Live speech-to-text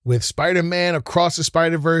With Spider-Man Across the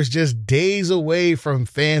Spider-Verse just days away from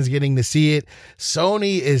fans getting to see it,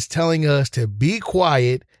 Sony is telling us to be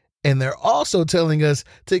quiet, and they're also telling us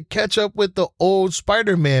to catch up with the old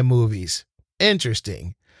Spider-Man movies.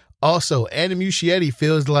 Interesting. Also, Andy Muschietti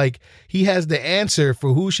feels like he has the answer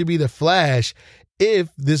for who should be the Flash if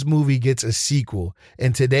this movie gets a sequel.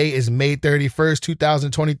 And today is May 31st,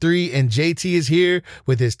 2023, and JT is here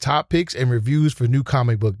with his top picks and reviews for New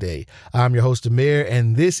Comic Book Day. I'm your host, Amir,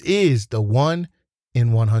 and this is the 1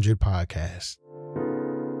 in 100 podcast.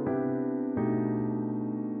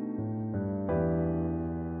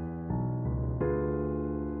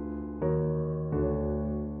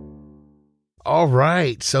 All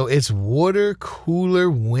right, so it's Water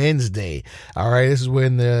Cooler Wednesday. All right, this is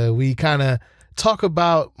when we kind of talk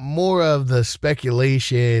about more of the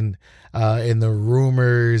speculation and the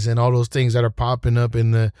rumors and all those things that are popping up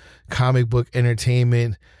in the comic book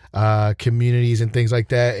entertainment communities and things like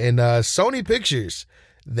that. And Sony Pictures,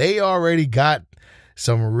 they already got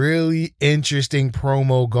some really interesting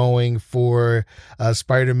promo going for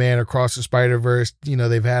Spider-Man Across the Spider-Verse. You know,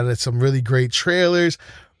 they've had some really great trailers,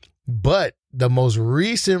 but the most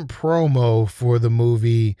recent promo for the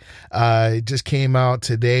movie it just came out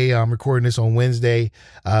today. I'm recording this on Wednesday,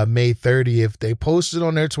 May 30th. They posted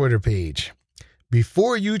on their Twitter page.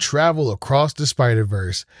 Before you travel across the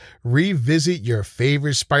Spider-Verse, revisit your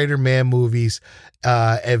favorite Spider-Man movies,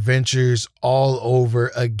 adventures all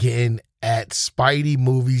over again at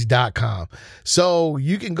spideymovies.com. So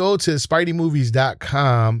you can go to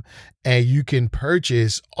spideymovies.com and you can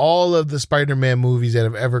purchase all of the Spider-Man movies that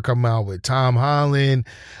have ever come out with Tom Holland,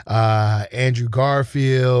 Andrew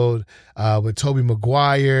Garfield, with Tobey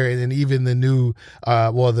Maguire, and then even the new,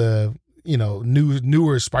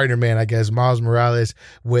 newer Spider-Man, I guess, Miles Morales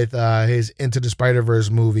with his Into the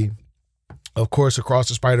Spider-Verse movie. Of course, Across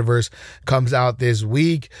the Spider-Verse comes out this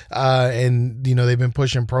week, and, you know, they've been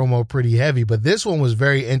pushing promo pretty heavy. But this one was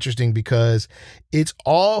very interesting because it's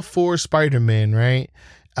all for Spider-Man, right,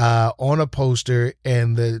 on a poster.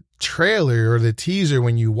 And the trailer or the teaser,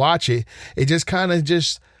 when you watch it, it just kind of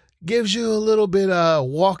just gives you a little bit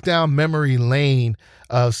walk down memory lane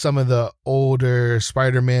of some of the older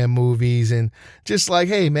Spider-Man movies, and just like,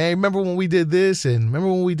 hey man, remember when we did this and remember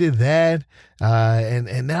when we did that,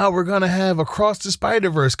 and now we're gonna have Across the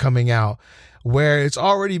Spider-Verse coming out, where it's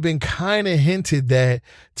already been kind of hinted that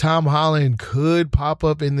Tom Holland could pop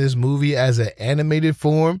up in this movie as an animated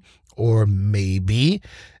form, or maybe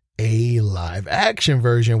a live action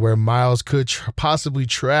version where Miles could possibly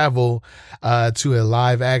travel to a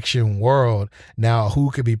live action world. Now,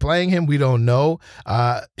 who could be playing him? We don't know.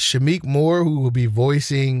 Shamik Moore, who will be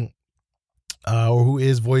voicing or who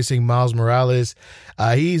is voicing Miles Morales,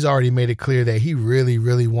 he's already made it clear that he really,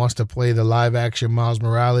 really wants to play the live action Miles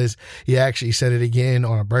Morales. He actually said it again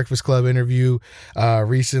on a Breakfast Club interview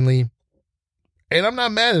recently. And I'm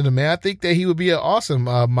not mad at him, man. I think that he would be an awesome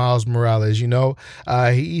Miles Morales. You know,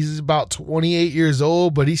 he's about 28 years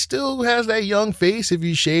old, but he still has that young face. If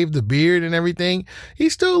you shave the beard and everything, he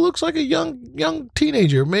still looks like a young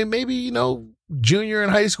teenager. Maybe, you know, junior in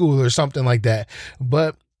high school or something like that.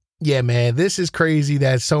 But yeah, man, this is crazy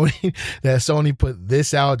that Sony put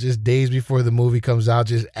this out just days before the movie comes out,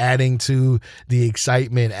 just adding to the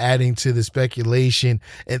excitement, adding to the speculation.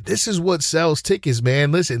 And this is what sells tickets,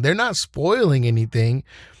 man. Listen, they're not spoiling anything.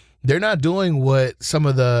 They're not doing what some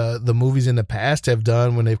of the movies in the past have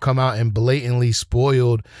done when they've come out and blatantly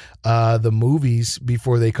spoiled the movies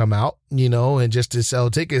before they come out, you know, and just to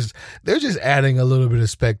sell tickets. They're just adding a little bit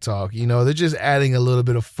of spec talk, you know, they're just adding a little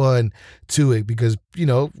bit of fun to it because, you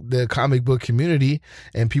know, the comic book community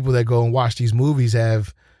and people that go and watch these movies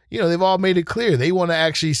have, you know, they've all made it clear they want to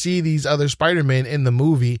actually see these other Spider-Men in the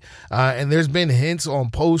movie. And there's been hints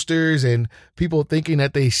on posters and people thinking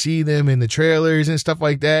that they see them in the trailers and stuff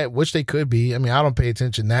like that, which they could be. I mean, I don't pay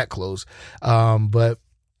attention that close. But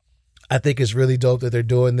I think it's really dope that they're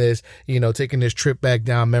doing this, you know, taking this trip back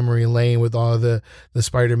down memory lane with all the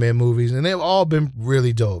Spider-Man movies. And they've all been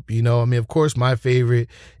really dope. You know, I mean, of course, my favorite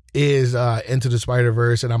is Into the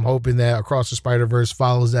Spider-Verse. And I'm hoping that Across the Spider-Verse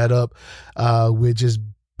follows that up with just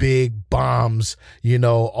big bombs, you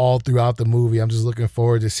know, all throughout the movie. I'm just looking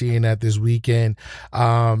forward to seeing that this weekend.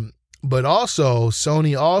 But also,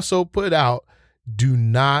 Sony also put out, do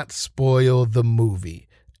not spoil the movie.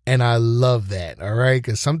 And I love that. All right.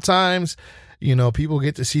 Because sometimes, you know, people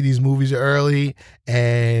get to see these movies early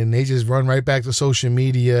and they just run right back to social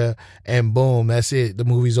media and boom, that's it. The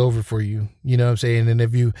movie's over for you. You know what I'm saying? And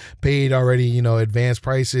if you paid already, you know, advanced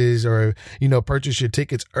prices or, you know, purchase your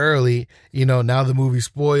tickets early, you know, now the movie's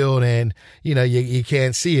spoiled and, you know, you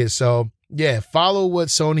can't see it. So Yeah, follow what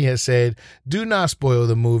Sony has said. Do not spoil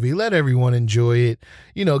the movie. Let everyone enjoy it.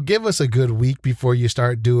 Give us a good week before you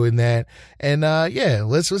start doing that. And yeah,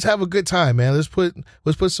 let's have a good time, man. Let's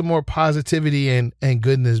put some more positivity and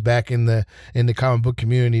goodness back in the comic book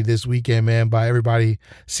community this weekend, man, by everybody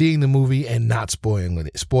seeing the movie and not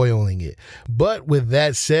spoiling it. But with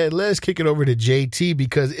that said, let's kick it over to JT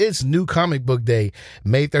because it's New Comic Book Day,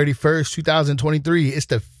 May 31st, 2023. It's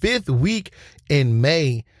the 5th week in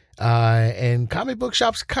May. And comic book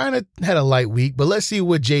shops kind of had a light week, but let's see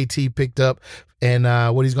what JT picked up and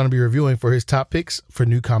what he's going to be reviewing for his top picks for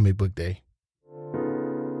New Comic Book Day.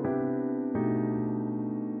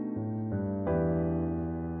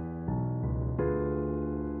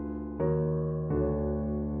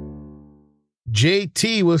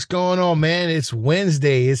 JT, what's going on, man? It's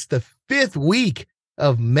Wednesday. It's the 5th week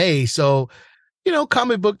of May. So,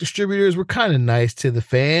 comic book distributors were kind of nice to the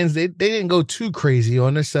fans. They didn't go too crazy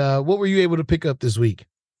on us. What were you able to pick up this week?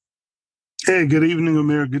 Hey, good evening,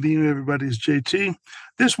 Amir. Good evening, everybody. It's JT.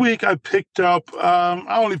 This week I picked up,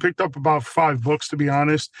 I only picked up about 5 books, to be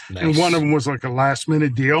honest. Nice. And one of them was like a last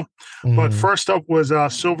minute deal. Mm-hmm. But first up was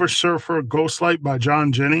Silver Surfer Ghostlight by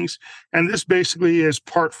John Jennings. And this basically is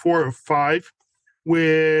part 4 of 5.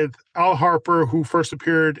 With Al Harper, who first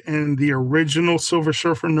appeared in the original Silver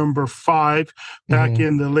Surfer number 5 back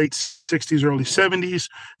in the late 60s, early 70s,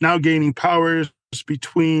 now gaining powers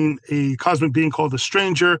between a cosmic being called the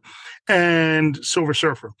Stranger and Silver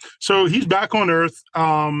Surfer. So he's back on Earth.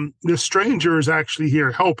 The Stranger is actually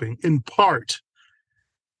here helping, in part,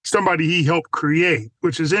 somebody he helped create,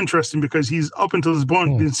 which is interesting because he's up until this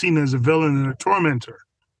point been seen as a villain and a tormentor.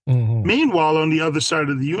 Mm-hmm. Meanwhile, on the other side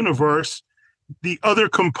of the universe, the other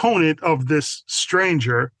component of this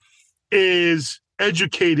Stranger is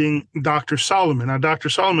educating Dr. Solomon. Now, Dr.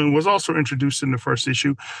 Solomon was also introduced in the first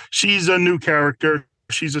issue. She's a new character.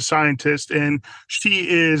 She's a scientist, and she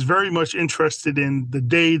is very much interested in the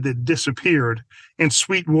day that disappeared in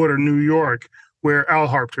Sweetwater, New York, where Al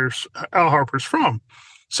Harper's from.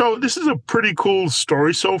 So this is a pretty cool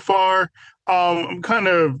story so far. I'm kind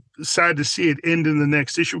of sad to see it end in the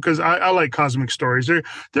next issue because I like cosmic stories.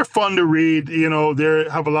 They're fun to read. They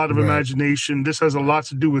have a lot of imagination. This has a lot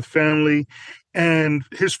to do with family, and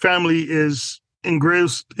his family is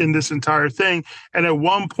engrossed in this entire thing. And at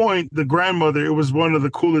one point, the grandmother, it was one of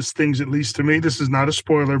the coolest things, at least to me. This is not a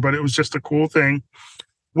spoiler, but it was just a cool thing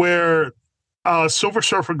where Silver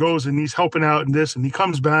Surfer goes and he's helping out in this, and he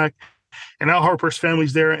comes back, and Al Harper's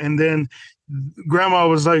family's there, and then Grandma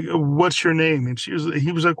was like, "What's your name?" And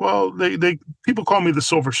he was like, "Well, they people call me the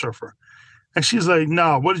Silver Surfer." And she's like,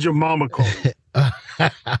 "No, what did your mama call you?"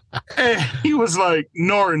 And he was like,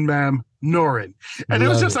 "Norrin, ma'am, Norrin." And it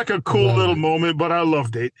was just like a cool little moment, but I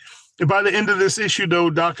loved it. And by the end of this issue, though,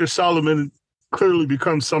 Dr. Solomon clearly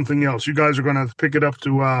becomes something else. You guys are going to have to pick it up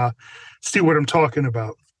to see what I'm talking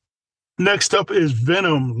about. Next up is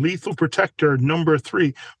Venom, Lethal Protector, number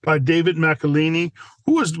 3 by David McElhaney,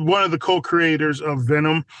 who is one of the co-creators of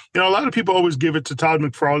Venom. A lot of people always give it to Todd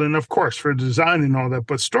McFarlane, of course, for design and all that.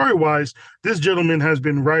 But story-wise, this gentleman has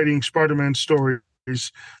been writing Spider-Man stories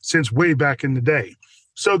since way back in the day.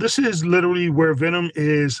 So this is literally where Venom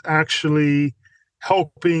is actually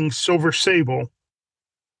helping Silver Sable.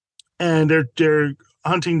 And they're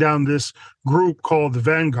hunting down this group called the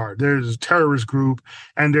Vanguard. There's a terrorist group,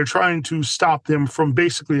 and they're trying to stop them from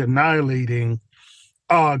basically annihilating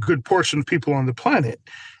a good portion of people on the planet.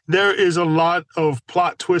 There is a lot of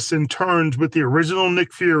plot twists and turns with the original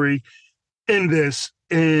Nick Fury in this,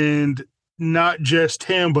 and not just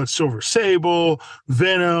him, but Silver Sable,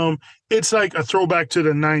 Venom. It's like a throwback to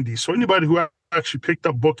the 90s. So anybody who actually picked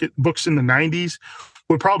up books in the 90s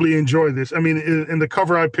would probably enjoy this. I mean, and the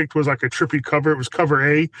cover I picked was like a trippy cover. It was cover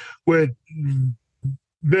A with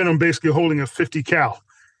Venom basically holding a 50 cal.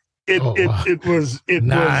 It was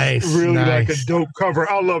really like a dope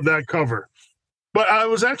cover. I love that cover. But I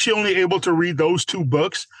was actually only able to read those 2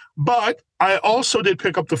 books. But I also did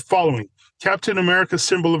pick up the following: Captain America: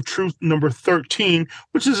 Symbol of Truth, number 13,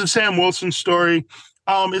 which is a Sam Wilson story.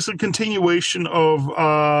 It's a continuation of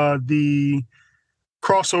the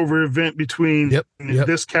crossover event between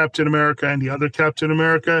this Captain America and the other Captain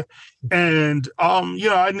America. And, I'm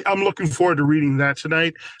looking forward to reading that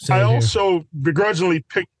tonight. I also begrudgingly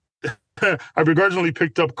picked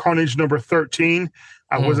up Carnage number 13.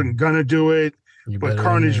 I wasn't going to do it, but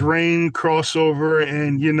Carnage Reign crossover,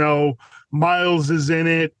 and, Miles is in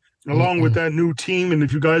it along with that new team. And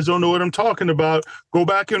if you guys don't know what I'm talking about, go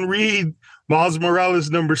back and read Miles Morales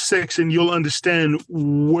number 6, and you'll understand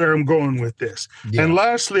where I'm going with this. Yeah. And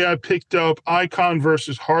lastly, I picked up Icon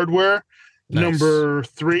versus Hardware, number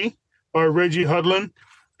 3 by Reggie Hudlin.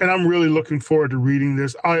 and I'm really looking forward to reading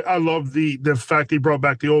this. I love the fact they brought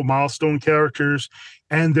back the old Milestone characters,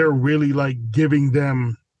 and they're really like giving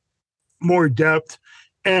them more depth,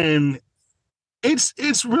 and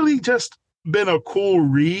it's really just been a cool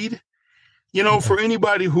read. For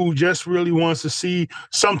anybody who just really wants to see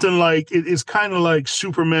something like it's kind of like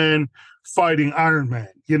Superman fighting Iron Man.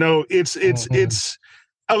 It's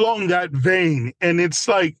along that vein, and it's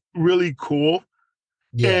like really cool.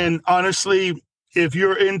 Yeah. And honestly, if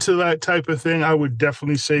you're into that type of thing, I would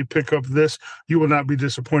definitely say pick up this. You will not be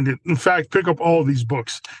disappointed. In fact, pick up all these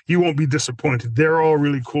books. You won't be disappointed. They're all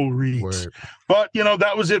really cool reads. Word. But,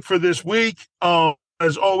 that was it for this week.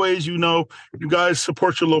 As always, you guys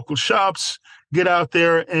support your local shops. Get out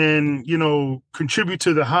there and, contribute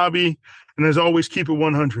to the hobby. And as always, keep it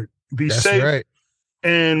 100. Be safe. Right.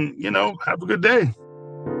 And, have a good day.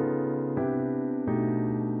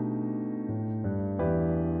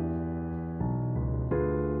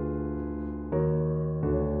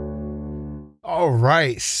 All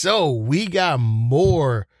right, so we got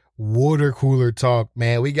more water cooler talk,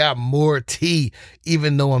 man. We got more tea,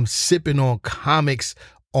 even though I'm sipping on comics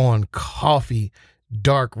on coffee,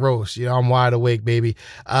 dark roast. I'm wide awake, baby.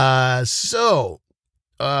 So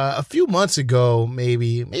a few months ago,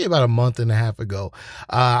 maybe about a month and a half ago,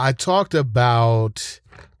 I talked about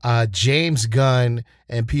James Gunn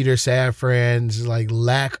and Peter Safran's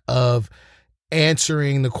lack of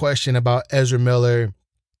answering the question about Ezra Miller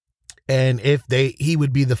and if he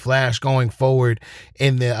would be the Flash going forward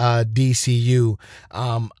in the DCU.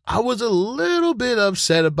 I was a little bit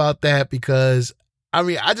upset about that because,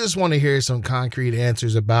 I just want to hear some concrete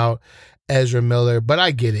answers about Ezra Miller, but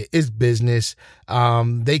I get it. It's business.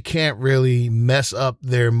 They can't really mess up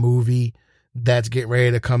their movie that's getting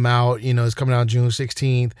ready to come out. It's coming out June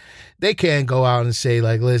 16th. They can't go out and say,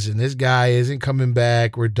 listen, this guy isn't coming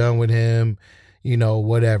back. We're done with him.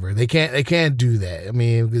 Whatever. They can't do that.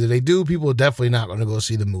 Because if they do, people are definitely not going to go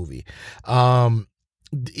see the movie.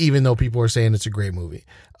 Even though people are saying it's a great movie.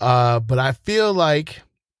 But I feel like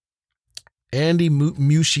Andy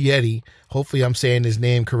Muschietti, hopefully I'm saying his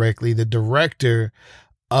name correctly, the director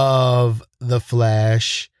of The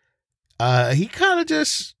Flash, he kind of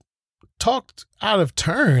just talked out of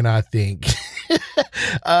turn, I think.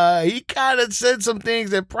 He kind of said some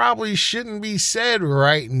things that probably shouldn't be said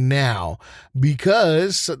right now,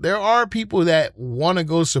 because there are people that want to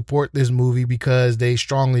go support this movie because they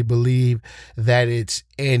strongly believe that it's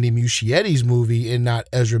Andy Muschietti's movie and not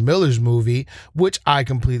Ezra Miller's movie, which I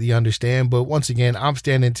completely understand. But once again, I'm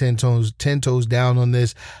standing 10 toes down on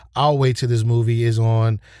this. I'll wait till this movie is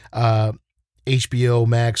on HBO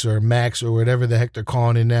Max or whatever the heck they're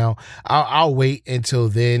calling it now. I'll wait until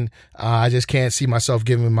then. I just can't see myself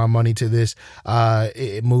giving my money to this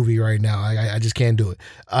movie right now. I just can't do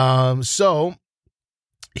it. So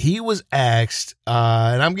he was asked,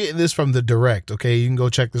 and I'm getting this from the Direct. Okay, you can go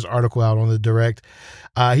check this article out on the Direct.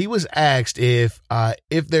 He was asked if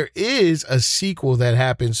there is a sequel that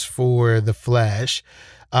happens for The Flash,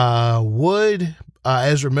 would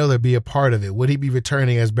Ezra Miller be a part of it? Would he be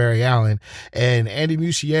returning as Barry Allen? And Andy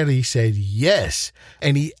Muschietti said yes.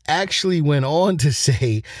 And he actually went on to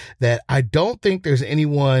say that I don't think there's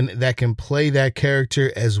anyone that can play that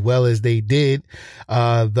character as well as they did.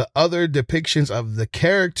 The other depictions of the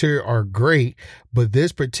character are great, but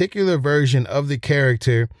this particular version of the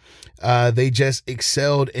character, they just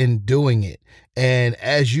excelled in doing it. And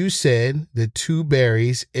as you said, the two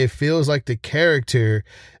Barrys, it feels like the character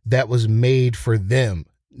that was made for them.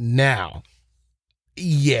 Now,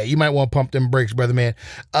 yeah, you might want to pump them brakes, brother man.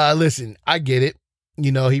 Listen, I get it.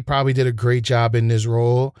 He probably did a great job in this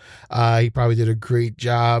role. He probably did a great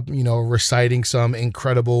job, reciting some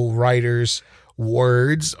incredible writers'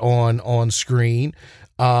 words on screen.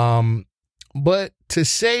 But to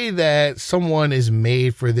say that someone is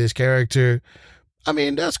made for this character,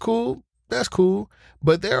 that's cool. That's cool.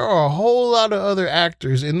 But there are a whole lot of other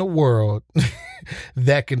actors in the world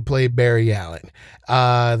that can play Barry Allen.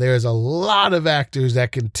 There's a lot of actors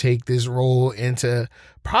that can take this role into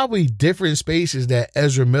probably different spaces that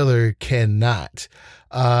Ezra Miller cannot.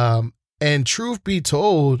 And truth be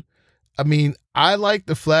told, I like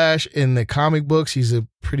the Flash in the comic books. He's a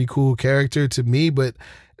pretty cool character to me, but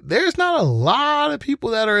there's not a lot of people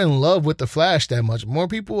that are in love with the Flash that much. More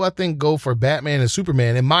people, I think, go for Batman and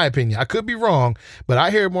Superman, in my opinion. I could be wrong, but I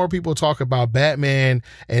hear more people talk about Batman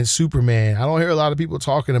and Superman. I don't hear a lot of people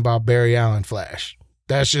talking about Barry Allen Flash.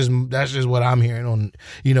 That's just what I'm hearing on,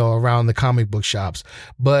 around the comic book shops.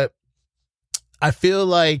 But I feel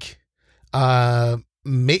like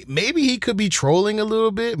maybe he could be trolling a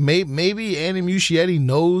little bit. Maybe Andy Muschietti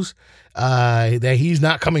knows that he's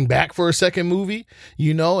not coming back for a second movie,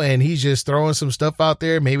 and he's just throwing some stuff out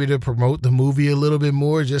there, maybe to promote the movie a little bit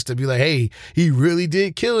more, just to be like, hey, he really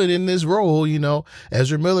did kill it in this role.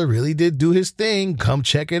 Ezra Miller really did do his thing. Come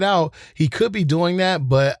check it out. He could be doing that,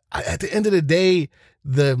 but at the end of the day,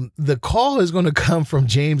 the call is going to come from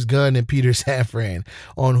James Gunn and Peter Safran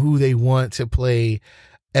on who they want to play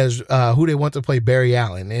Barry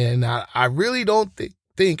Allen. And I really don't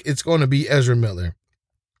think it's going to be Ezra Miller.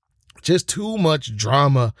 Just too much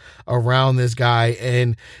drama around this guy.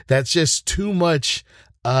 And that's just too much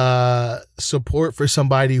support for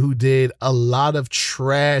somebody who did a lot of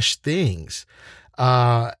trash things.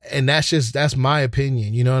 And that's my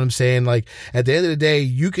opinion. You know what I'm saying? Like, at the end of the day,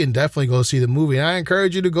 you can definitely go see the movie. And I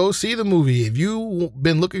encourage you to go see the movie. If you've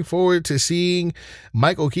been looking forward to seeing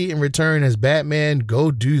Michael Keaton return as Batman, go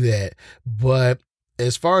do that. But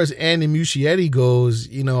as far as Andy Muschietti goes,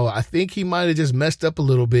 I think he might have just messed up a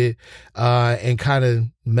little bit and kind of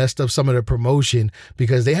messed up some of the promotion,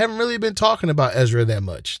 because they haven't really been talking about Ezra that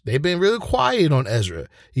much. They've been really quiet on Ezra.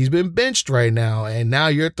 He's been benched right now, and now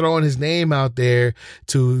you're throwing his name out there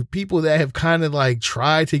to people that have kind of like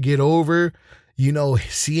tried to get over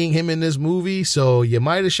seeing him in this movie. So you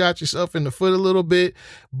might have shot yourself in the foot a little bit,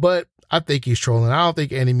 but I think he's trolling. I don't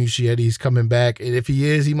think Andy Muschietti is coming back. And if he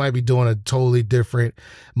is, he might be doing a totally different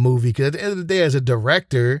movie. Because at the end of the day, as a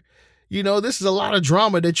director, this is a lot of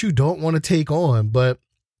drama that you don't want to take on. But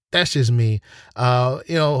that's just me.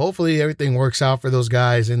 Hopefully everything works out for those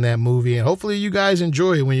guys in that movie. And hopefully you guys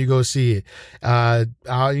enjoy it when you go see it.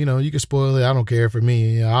 You can spoil it. I don't care for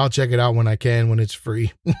me. I'll check it out when I can, when it's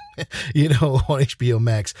free, on HBO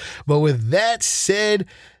Max. But with that said,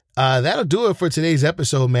 that'll do it for today's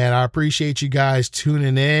episode, man. I appreciate you guys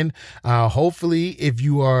tuning in. Hopefully, if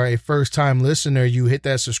you are a first-time listener, you hit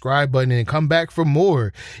that subscribe button and come back for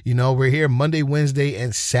more. We're here Monday, Wednesday,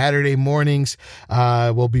 and Saturday mornings.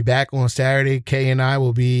 We'll be back on Saturday. Kay and I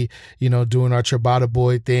will be, doing our Ciabatta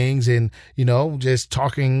Boy things and, just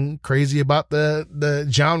talking crazy about the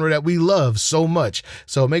genre that we love so much.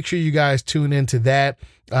 So make sure you guys tune into that.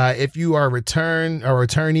 If you are a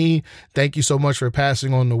returnee, thank you so much for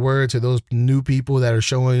passing on the word to those new people that are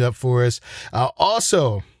showing up for us.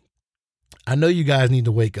 Also, I know you guys need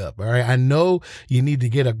to wake up. All right. I know you need to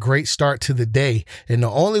get a great start to the day. And the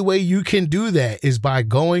only way you can do that is by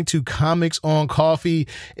going to Comics on Coffee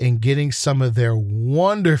and getting some of their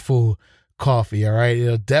wonderful coffee. All right.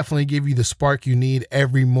 It'll definitely give you the spark you need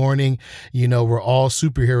every morning. We're all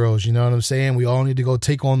superheroes. You know what I'm saying? We all need to go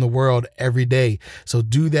take on the world every day. So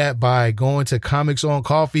do that by going to Comics on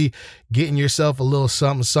Coffee, getting yourself a little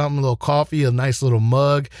something, a little coffee, a nice little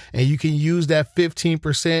mug, and you can use that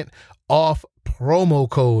 15% off promo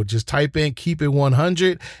code. Just type in Keep It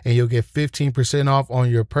 100 and you'll get 15% off on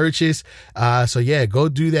your purchase. So yeah, go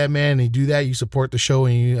do that, man. And you do that, you support the show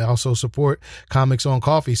and you also support Comics on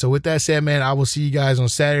Coffee. So with that said, man, I will see you guys on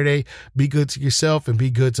Saturday. Be good to yourself and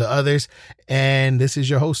be good to others. And this is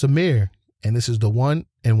your host, Amir, and this is the 1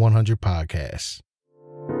 in 100 podcast.